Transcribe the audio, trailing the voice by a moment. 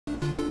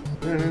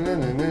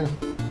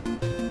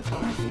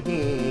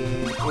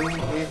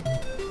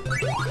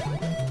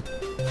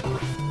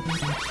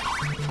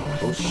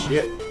Oh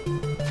shit.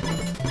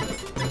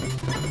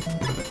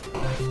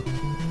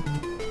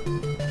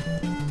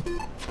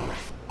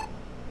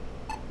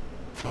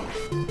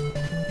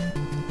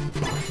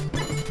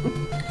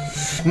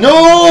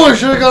 No! I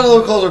should have got a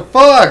little closer.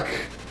 Fuck!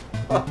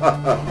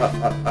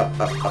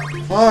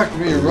 Fuck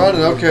me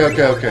running.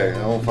 Okay.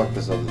 I won't fuck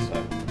this up this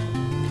time.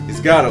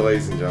 He's got it,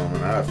 ladies and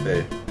gentlemen. I have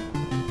faith.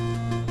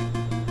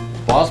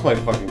 Boss might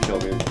fucking kill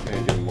me in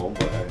any given moment,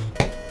 but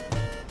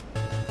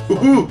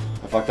Woohoo!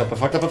 I fucked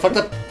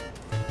up.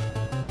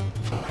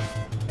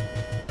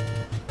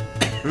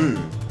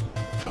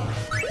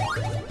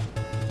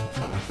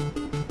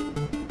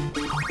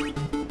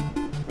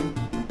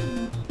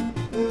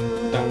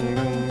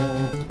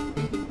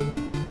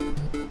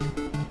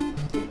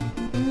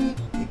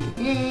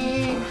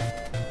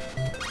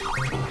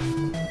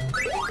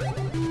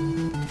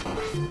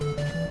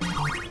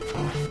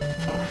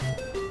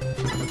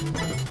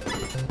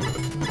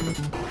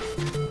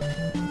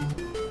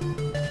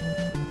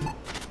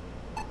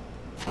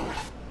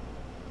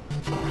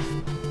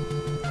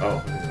 Oh.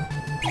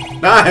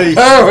 Nice!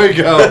 There we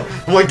go!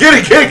 I'm like, get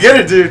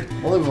it, dude!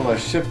 Only with my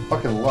shit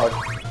fucking luck.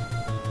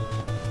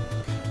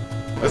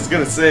 I was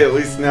gonna say, at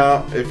least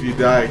now, if you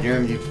die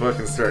again, you'd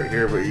fucking start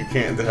here, but you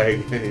can't die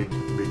again.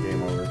 It'd be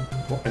game over.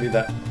 Oh, I need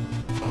that.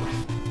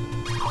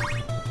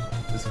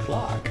 This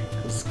clock.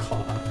 This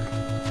clock.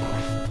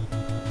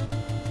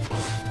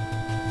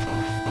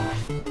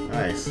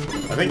 Nice.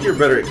 I think you're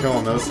better at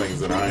killing those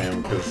things than I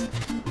am, because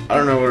I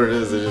don't know what it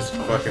is, it just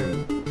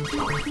fucking...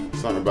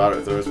 Something about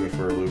it throws me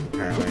for a loop,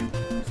 apparently.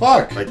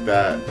 Fuck! Like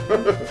that.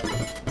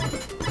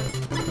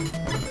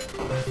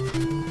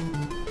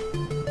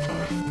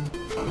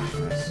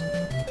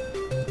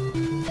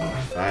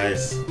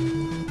 Nice.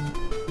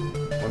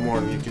 One more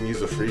and you can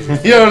use a freezing.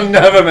 You'll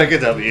never make a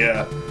W.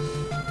 Yeah.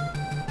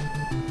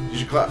 You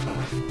should clap. You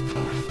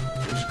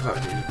should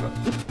clap.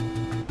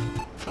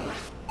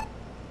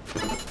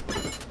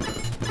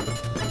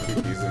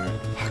 Keep using it.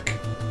 Fuck.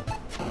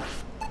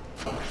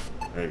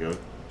 There you go.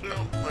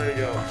 There you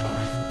go.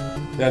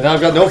 Yeah, now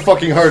I've got no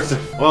fucking hearts.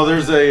 Well,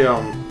 there's a,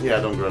 yeah,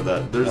 don't grab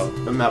that. There's,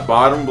 in that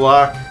bottom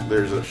block,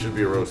 should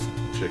be a roast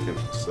chicken,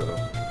 so.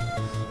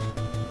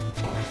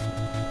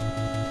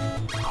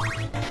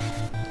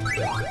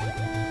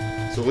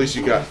 So at least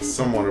you got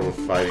somewhat of a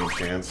fighting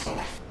chance.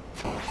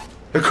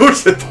 Of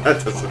course that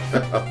doesn't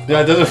help.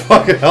 Yeah, it doesn't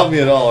fucking help me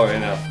at all right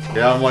now.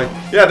 Yeah, I'm like,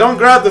 yeah, don't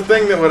grab the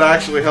thing that would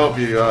actually help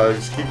you.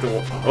 Just keep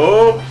the.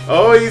 Oh,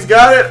 he's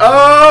got it.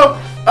 Oh!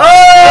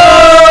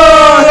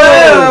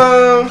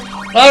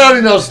 I don't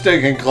need no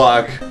stinking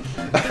clock.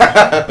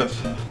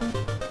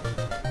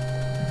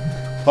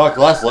 Fuck,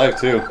 last life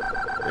too.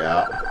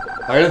 Yeah.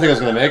 I didn't think I was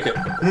gonna make it.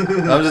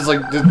 I was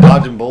just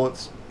dodging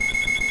bullets.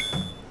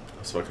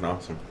 That's fucking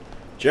awesome.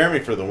 Jeremy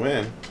for the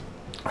win.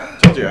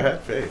 Told you I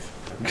had faith.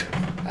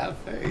 Have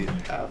faith.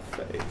 Have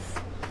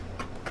faith.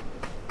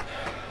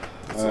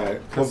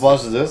 Alright, what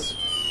boss is this?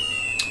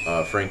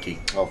 Frankie.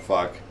 Oh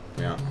fuck.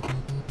 Yeah.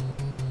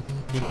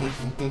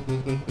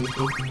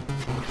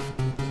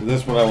 So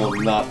this one I will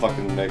not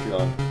fucking make it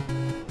on.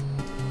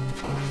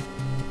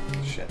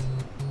 Shit.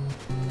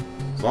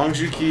 As long as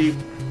you keep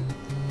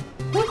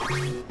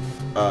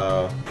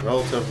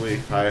relatively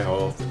high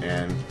health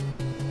and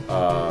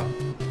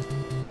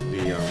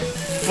the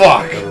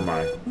fuck. Never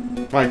mind.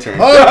 My turn.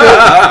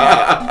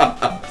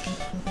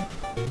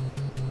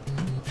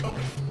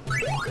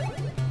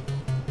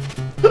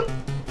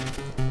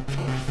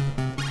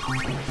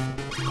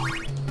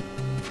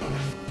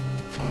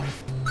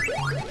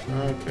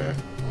 Okay,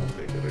 I'll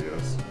take it, I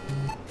guess.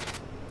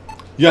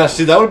 Yeah,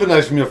 see, that would have been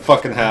nice for me to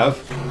fucking have.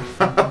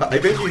 I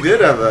think you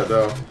did have that,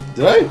 though.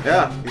 Did I?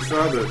 Yeah, you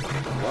still have it.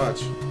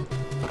 Watch.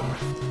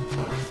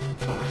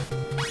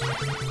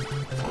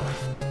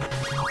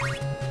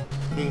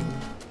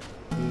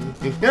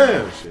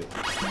 Yeah, shit.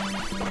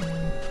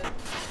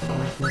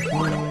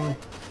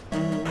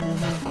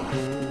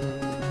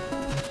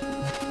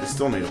 I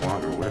still need a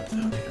longer whip,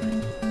 though.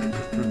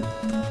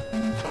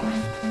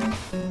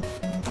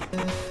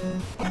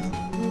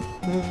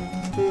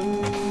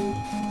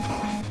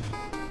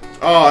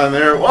 Oh, and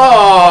there.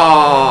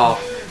 Oh!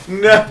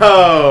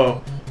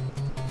 No!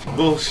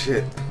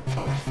 Bullshit.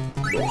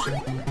 Bullshit.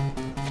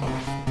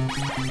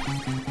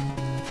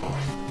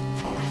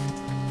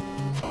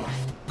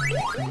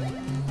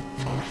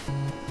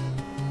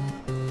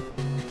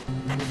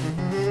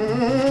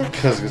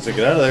 I was gonna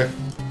get out of there.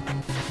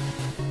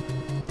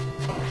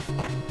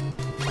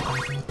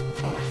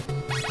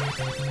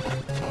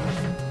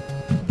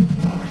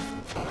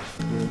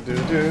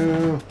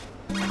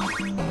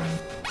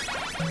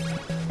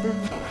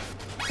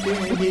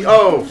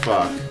 Oh,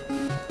 fuck.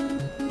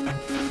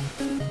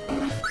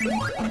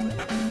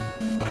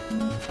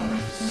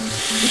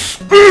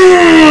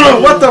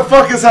 What the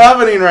fuck is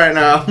happening right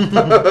now?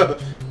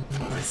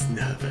 This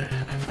never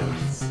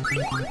happens.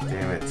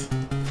 Damn it.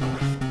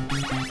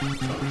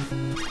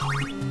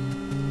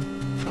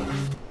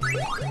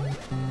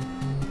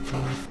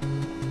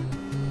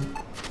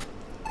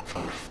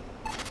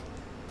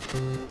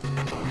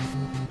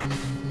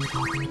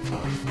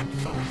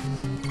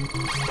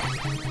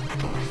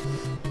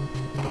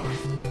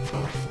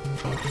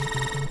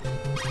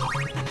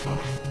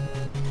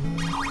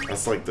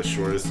 That's like the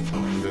shortest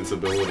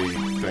invincibility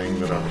thing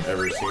that I've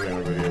ever seen in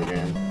a video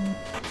game.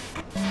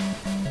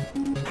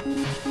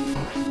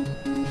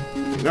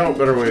 No,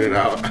 better wait it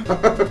out.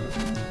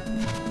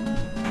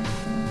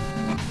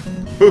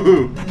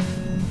 Woohoo!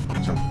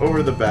 Jump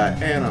over the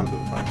bat and onto the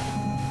pipe.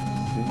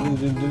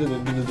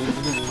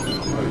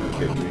 Are you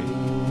kidding me?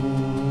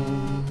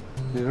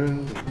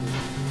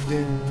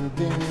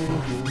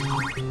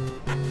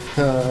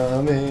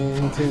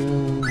 Coming to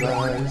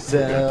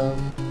myself.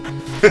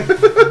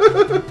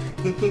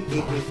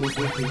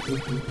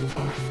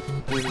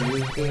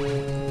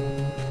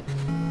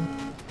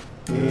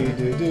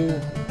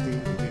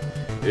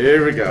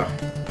 Here we go.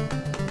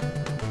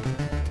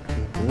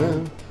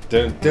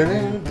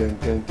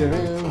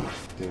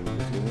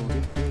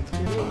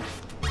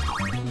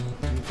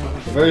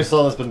 The very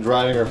song that's been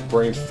driving our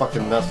brains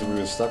fucking nuts, and we've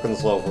been stuck in the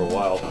slow for a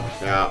while.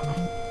 Yeah.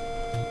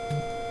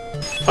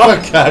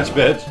 Oh, catch,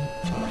 bitch!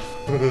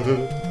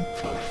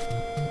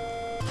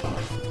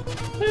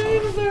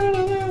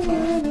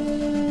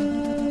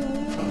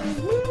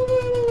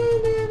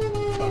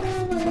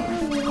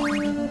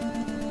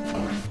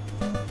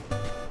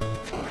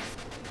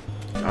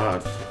 God,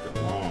 it's fucking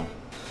long.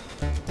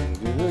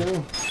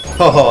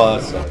 Oh,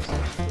 that sucks.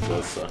 It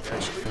does suck,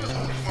 actually.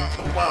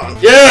 Wow.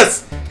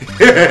 Yes!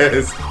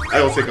 Yes! I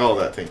will take all of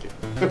that, thank you.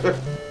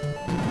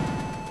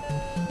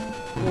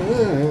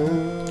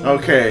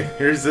 Okay,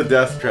 here's the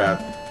death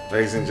trap,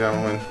 ladies and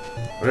gentlemen.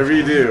 Whatever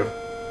you do,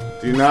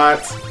 do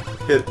not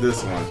hit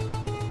this one.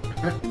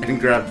 And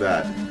grab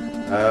that.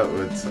 That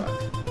would suck.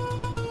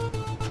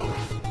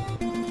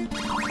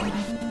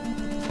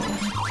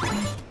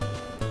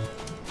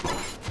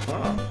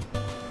 Oh.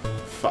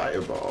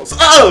 Fireballs.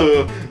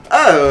 Oh!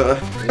 Oh!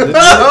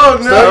 Oh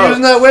no! Stop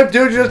using that whip,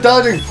 dude, you're just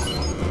dodging!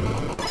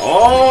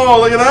 Oh,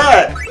 look at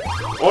that!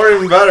 Or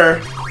even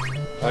better.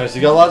 Alright, so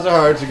you got lots of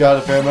hearts, you got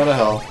a fair amount of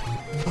health.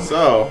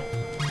 So,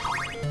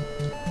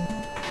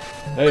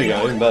 There you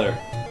go, even better.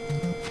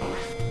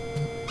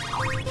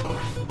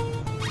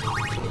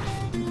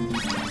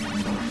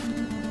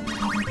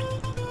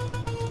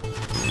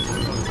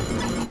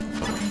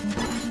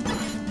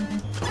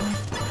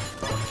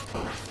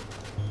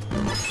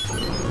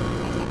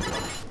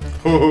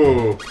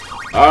 ooh,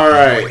 all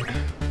right.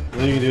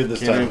 Then you can do it this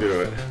Can I time.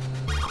 do it?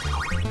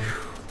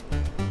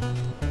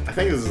 I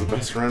think this is the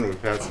best run we've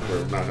had so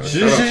far. Not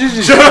Shut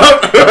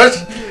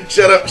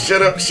shut up!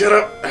 Shut up! Shut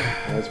up!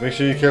 Let's make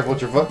sure you're careful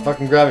what you're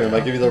fucking grabbing. It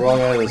might give you the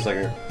wrong item in a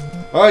second.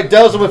 Alright,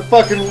 douse him with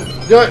fucking...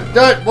 Do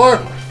it! More!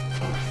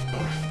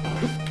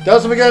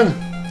 Douse him again!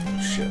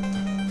 Shit.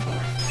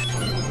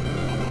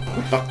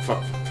 Fuck.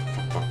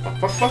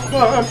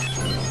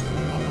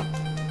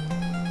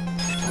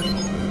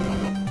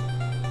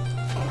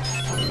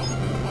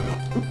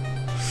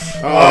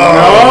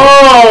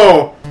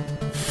 Oh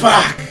no!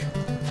 Fuck!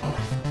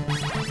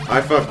 I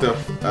fucked up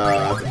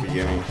at the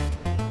beginning.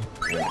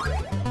 I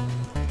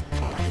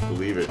can't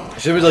believe it.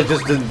 Should be like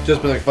just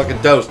been like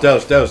fucking dose.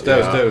 Dose. Dose,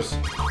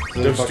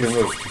 Fucking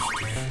move.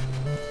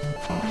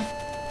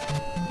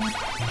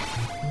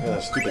 Yeah,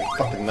 that stupid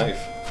fucking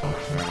knife.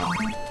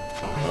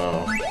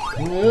 Oh.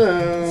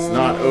 It's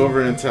not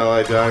over until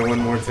I die one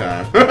more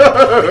time.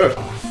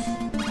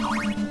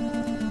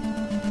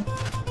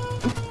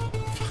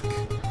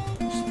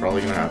 It's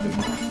probably gonna happen.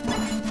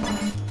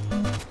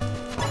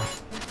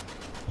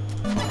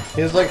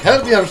 He's like,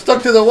 help me, I'm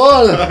stuck to the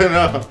wall! I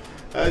know.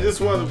 I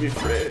just want to be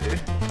free.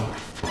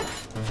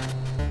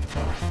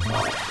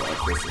 Oh,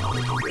 fuck, this is not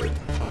looking good.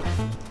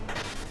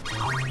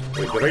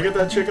 Wait, did I get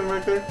that chicken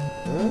back there?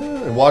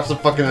 And watch the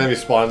fucking enemy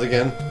spawns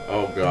again.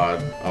 Oh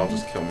god, I'll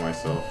just kill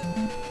myself.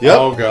 Yep.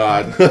 Oh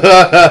god.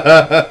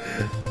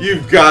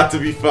 You've got to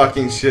be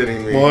fucking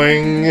shitting me.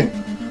 Boing!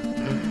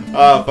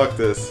 Ah, fuck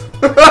this.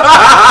 I'm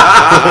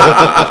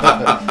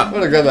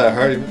gonna grab that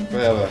heart. We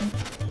have a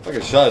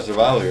fucking shot at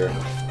survival here.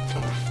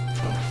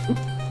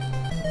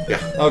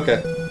 Yeah.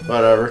 Okay.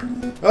 Whatever.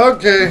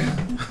 Okay.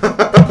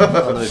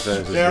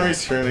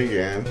 Jeremy's turn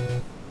again.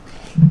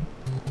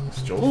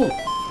 It's Joel.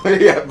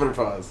 Yeah, better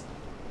pause.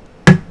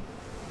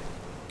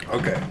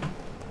 Okay.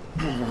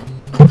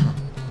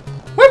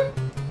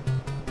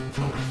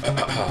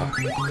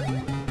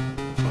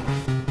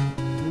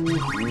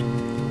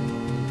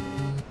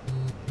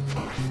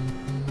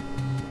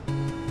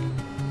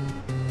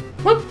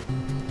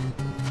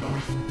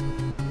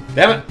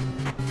 Damn it!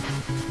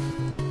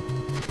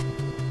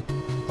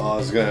 Oh,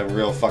 this is gonna have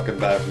real fucking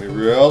bad for me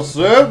real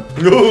soon.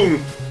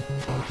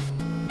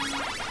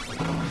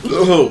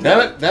 Damn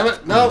it! Damn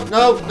it! No!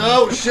 No!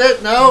 No!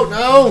 Shit! No!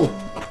 No!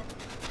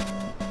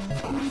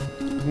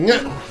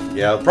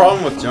 Yeah, the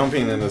problem with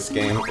jumping in this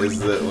game is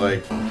that,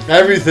 like...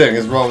 Everything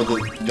is wrong with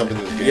the jumping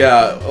in this game.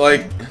 Yeah,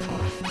 like...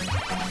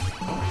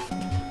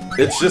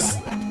 It's just...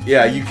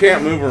 Yeah, you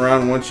can't move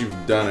around once you've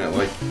done it.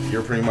 Like,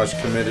 you're pretty much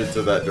committed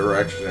to that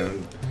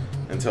direction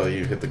until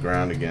you hit the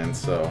ground again,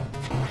 so...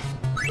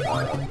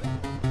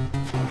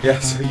 yeah,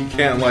 so you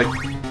can't, like,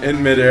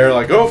 in midair,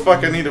 like, oh,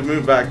 fuck, I need to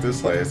move back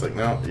this way. It's like,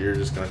 no, you're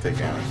just gonna take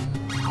damage.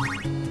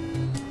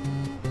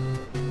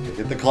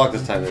 Get the clock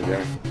this time,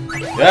 Gary.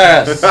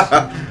 Yes!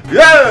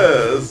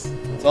 Yes!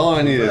 That's all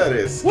I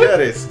needed.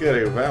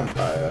 Scary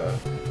vampire.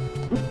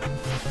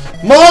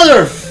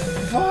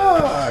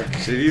 Motherfuck!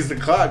 Should use the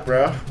clock,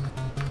 bro. I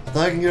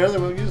thought I can get another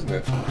way of using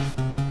it.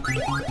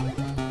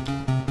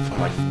 I'm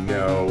like,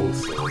 no,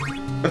 silly.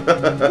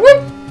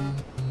 Whoop!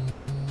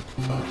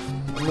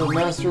 I'm the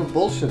master of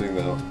bullshitting,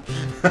 though.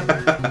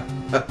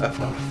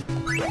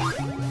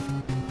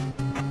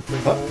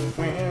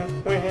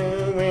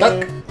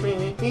 Duck!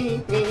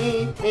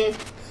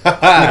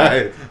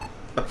 Nice.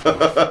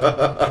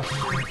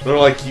 They're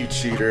like, you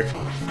cheater.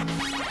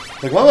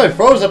 Like, why am I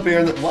froze up here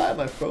in the... Why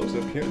am I froze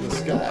up here in the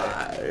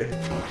sky?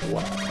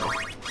 Why?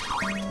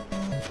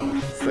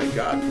 Thank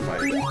God for my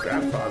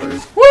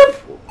grandfather's Whoop!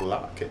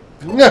 locket.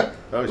 Yeah.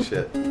 Oh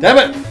shit. Damn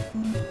it!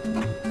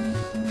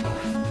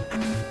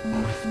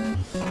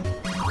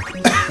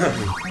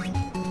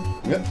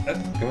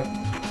 Come on.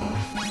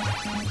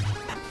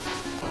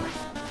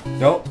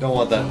 Nope, don't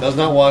want that. Does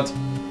not want.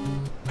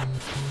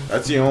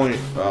 That's the only...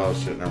 Oh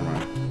shit, never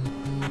mind.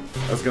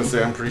 I was gonna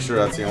say, I'm pretty sure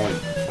that's the only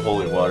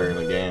holy water in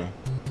the game.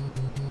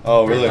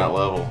 Oh, really? That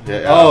level.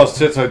 Yeah, Oh,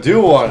 shit, so I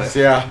do want it. So,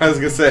 yeah, I was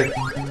gonna say,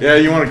 yeah,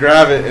 you want to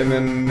grab it and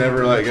then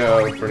never let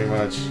go, pretty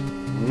much.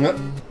 Yep.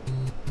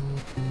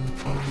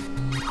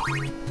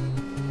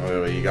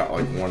 Oh, wait, you got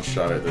like one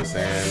shot at this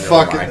and...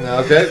 Fuck it.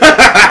 Okay.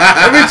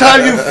 Every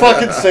time you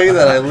fucking say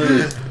that, I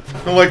lose.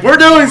 I'm like, we're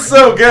doing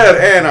so good,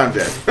 and I'm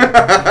dead.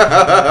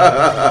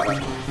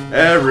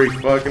 Every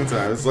fucking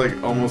time. It's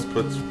like, almost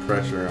puts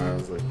pressure on. I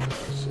was like, oh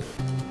shit.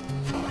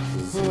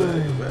 This is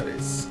very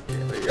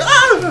scary.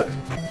 Ah!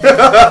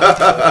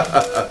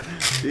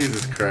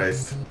 Jesus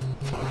Christ.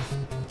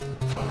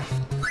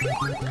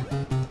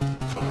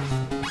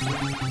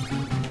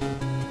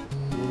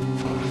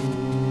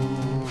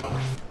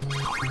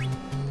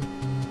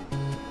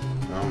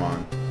 Come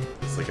on.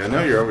 It's like, I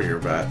know you're over here,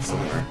 bat,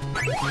 somewhere.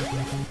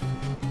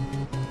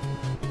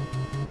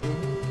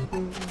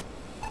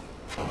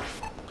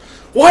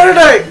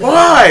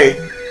 Why?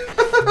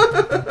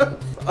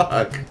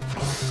 Fuck.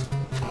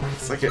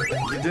 It's like you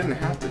didn't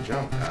have to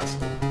jump past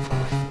him.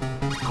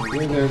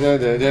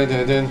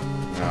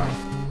 No.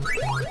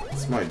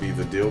 This might be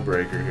the deal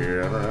breaker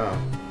here, I don't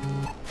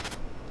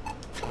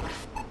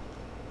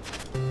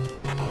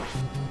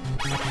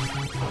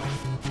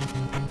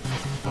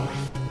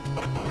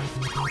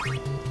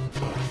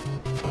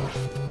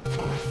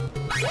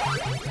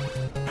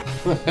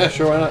know.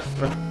 Sure, why not?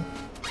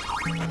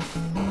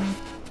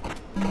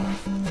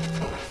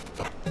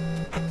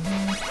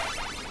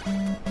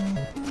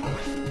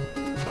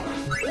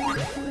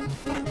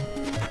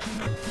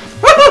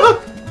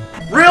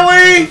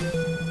 Really?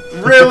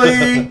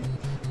 Really?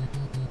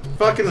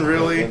 Fucking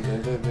really?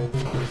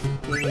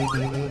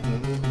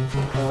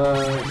 I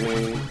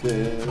hate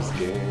this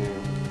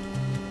game.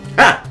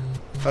 Ha!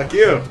 Fuck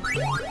you.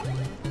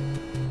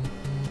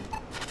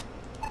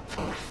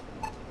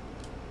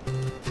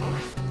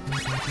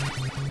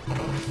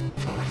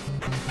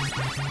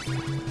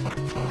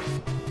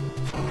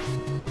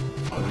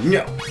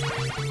 No.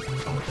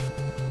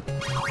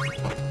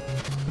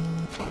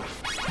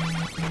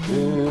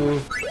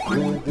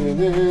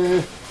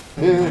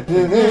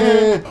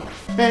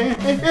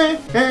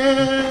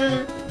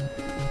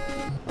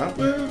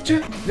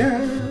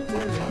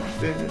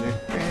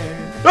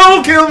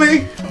 Don't kill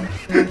me!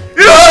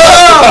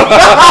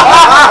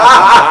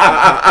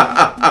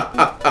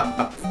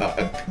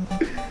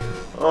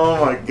 Oh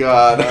my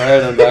god.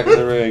 Alright, I'm back in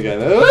the ring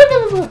again.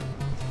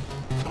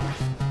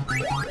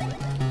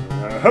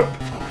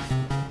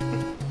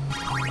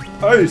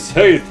 I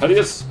say,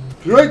 Thaddeus,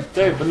 great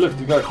day for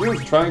lifting a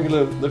huge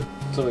triangular lift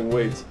something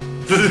weights.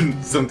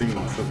 something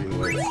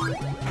weights.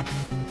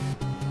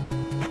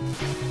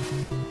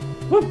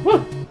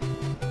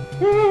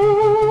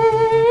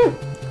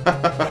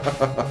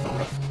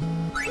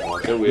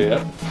 Okay, we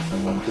have.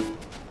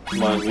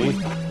 Mind me.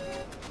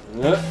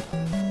 Yeah.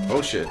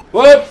 Oh shit.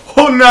 What?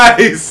 Oh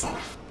nice!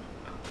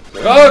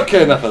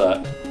 Okay, enough of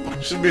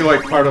that. Should be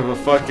like part of a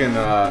fucking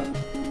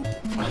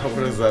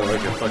what is that,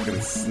 like a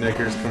fucking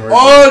Snickers commercial?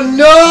 Oh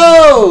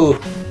no!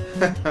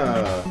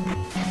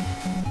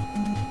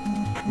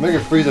 Make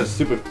it freeze that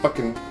stupid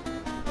fucking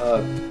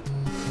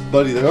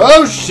buddy there.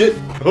 Oh shit!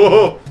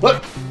 Oh!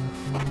 What?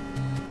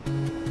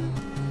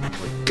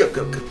 Go,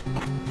 go, go.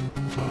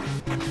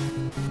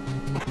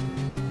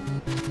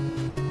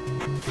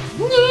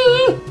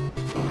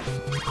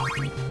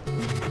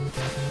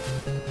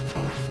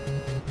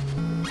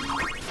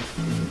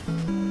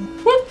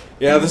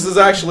 Yeah, this is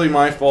actually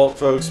my fault,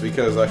 folks,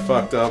 because I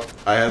fucked up.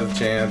 I had a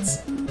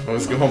chance. I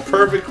was going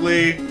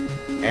perfectly,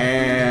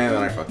 and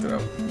then I fucked it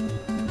up.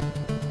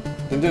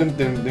 Dun, dun,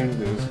 dun, dun,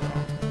 dun.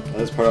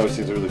 This part always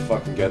seems to really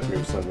fucking get me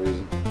for some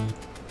reason.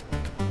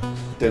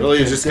 Really,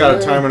 you just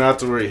gotta time it out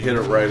to where you hit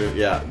it right.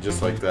 Yeah,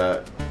 just like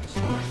that.